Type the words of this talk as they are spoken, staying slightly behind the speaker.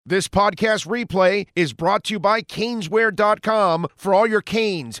This podcast replay is brought to you by Caneswear.com. For all your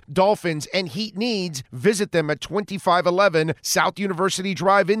Canes, Dolphins, and Heat needs, visit them at 2511 South University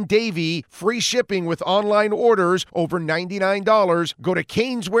Drive in Davie. Free shipping with online orders over $99. Go to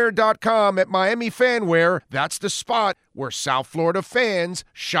Caneswear.com at Miami Fanwear. That's the spot where South Florida fans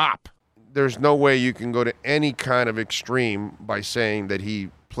shop. There's no way you can go to any kind of extreme by saying that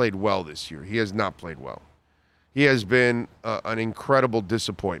he played well this year. He has not played well. He has been an incredible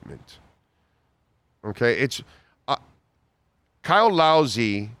disappointment. Okay, it's Kyle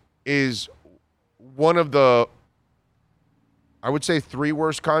Lowry is one of the, I would say, 3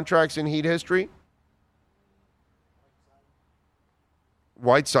 worst contracts in Heat history.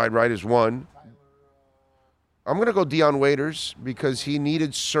 Whiteside, right, is one. I'm going to go Dion Waiters because he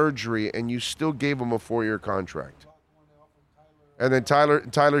needed surgery and you still gave him a 4-year contract. And then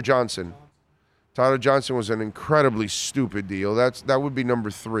Tyler Johnson. Tyler Johnson was an incredibly stupid deal. That would be number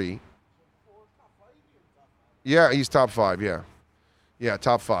 3. Yeah, he's top 5, yeah. Yeah,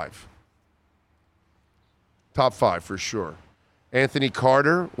 top 5. Top 5 for sure. Anthony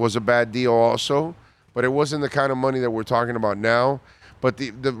Carter was a bad deal also, but it wasn't the kind of money that we're talking about now. But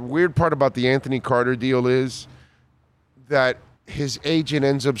the weird part about the Anthony Carter deal is that his agent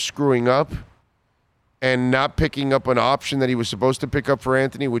ends up screwing up and not picking up an option that he was supposed to pick up for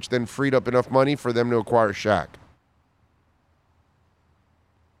Anthony, which then freed up enough money for them to acquire Shaq.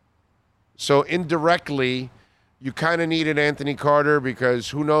 So indirectly, you kind of needed Anthony Carter because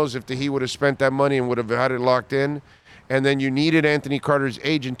who knows if the Heat would have spent that money and would have had it locked in. And then you needed Anthony Carter's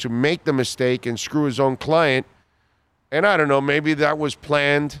agent to make the mistake and screw his own client. And I don't know, maybe that was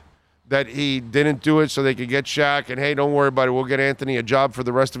planned, that he didn't do it so they could get Shaq. And, hey, don't worry about it. We'll get Anthony a job for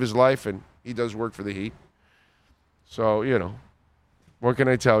the rest of his life. And he does work for the Heat. So, what can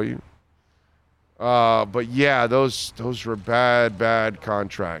I tell you? But, yeah, those were bad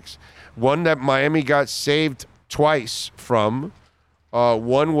contracts. One that Miami got saved twice from.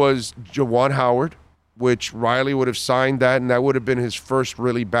 One was Juwan Howard, which Riley would have signed that, and that would have been his first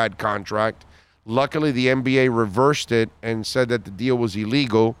really bad contract. Luckily, the NBA reversed it and said that the deal was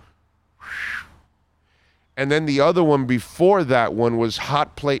illegal. And then the other one before that one was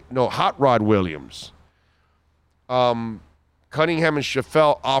Hot Rod Williams. Cunningham and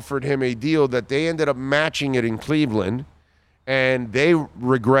Chaffel offered him a deal that they ended up matching it in Cleveland, and they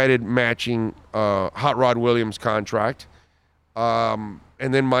regretted matching Hot Rod Williams' contract. And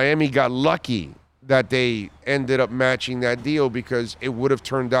then Miami got lucky that they ended up matching that deal because it would have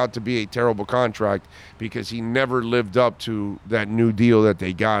turned out to be a terrible contract because he never lived up to that new deal that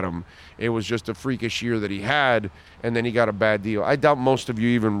they got him. It was just a freakish year that he had, and then he got a bad deal. I doubt most of you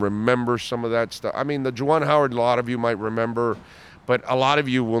even remember some of that stuff. I mean, the Juwan Howard, a lot of you might remember, but a lot of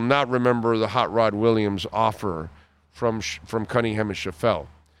you will not remember the Hot Rod Williams offer from Cunningham and Chaffel.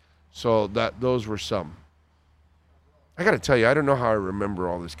 So those were some. I got to tell you, I don't know how I remember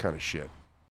all this kind of shit.